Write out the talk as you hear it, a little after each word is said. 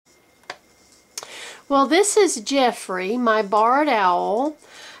Well, this is Jeffrey, my barred owl.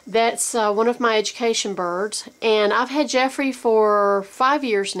 That's one of my education birds, and I've had Jeffrey for 5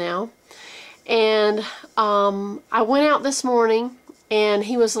 years now. And I went out this morning, and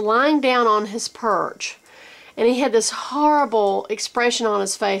he was lying down on his perch, and he had this horrible expression on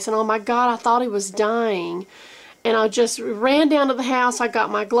his face, and oh my God, I thought he was dying. And I just ran down to the house. I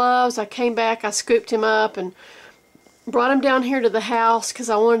got my gloves. I came back. I scooped him up and brought him down here to the house because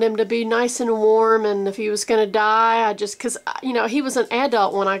I wanted him to be nice and warm. And if he was going to die, because, you know, he was an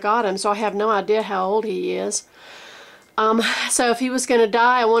adult when I got him, so I have no idea how old he is. So if he was going to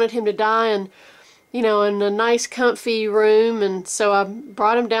die, I wanted him to die in, you know, in a nice comfy room. And so I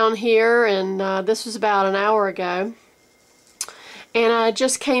brought him down here, and this was about an hour ago. And I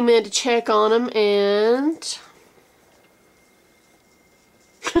just came in to check on him, and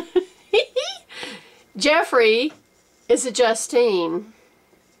Jeffrey is a Justine.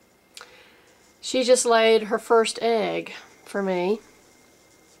 She just laid her first egg for me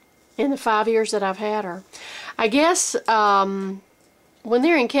in the 5 years that I've had her. I guess when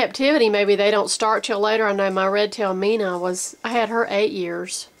they're in captivity, maybe they don't start till later. I know my red-tailed Mina I had her 8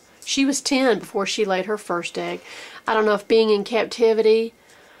 years. She was 10 before she laid her first egg. I don't know if being in captivity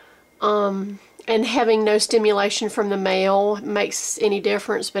and having no stimulation from the male makes any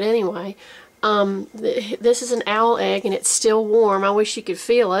difference, but anyway, this is an owl egg, and it's still warm. I wish you could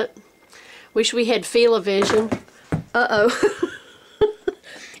feel it. Wish we had feel-o-vision. Uh-oh.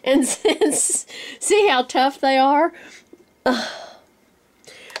 And see how tough they are?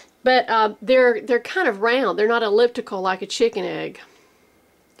 But they're kind of round. They're not elliptical like a chicken egg.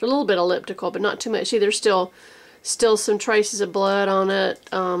 They're a little bit elliptical, but not too much. See, there's still some traces of blood on it.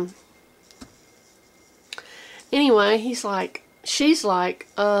 Anyway, she's like, is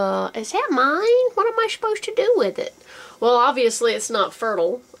that mine? What am I supposed to do with it? Well, obviously it's not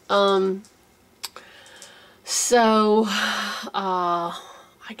fertile. So, I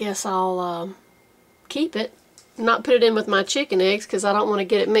guess I'll keep it. Not put it in with my chicken eggs because I don't want to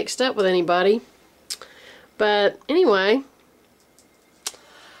get it mixed up with anybody. But anyway,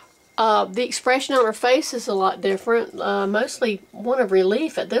 the expression on her face is a lot different. Mostly one of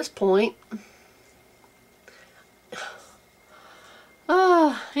relief at this point.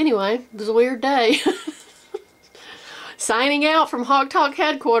 Anyway, it was a weird day. Signing out from Hawk Talk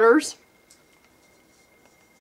headquarters.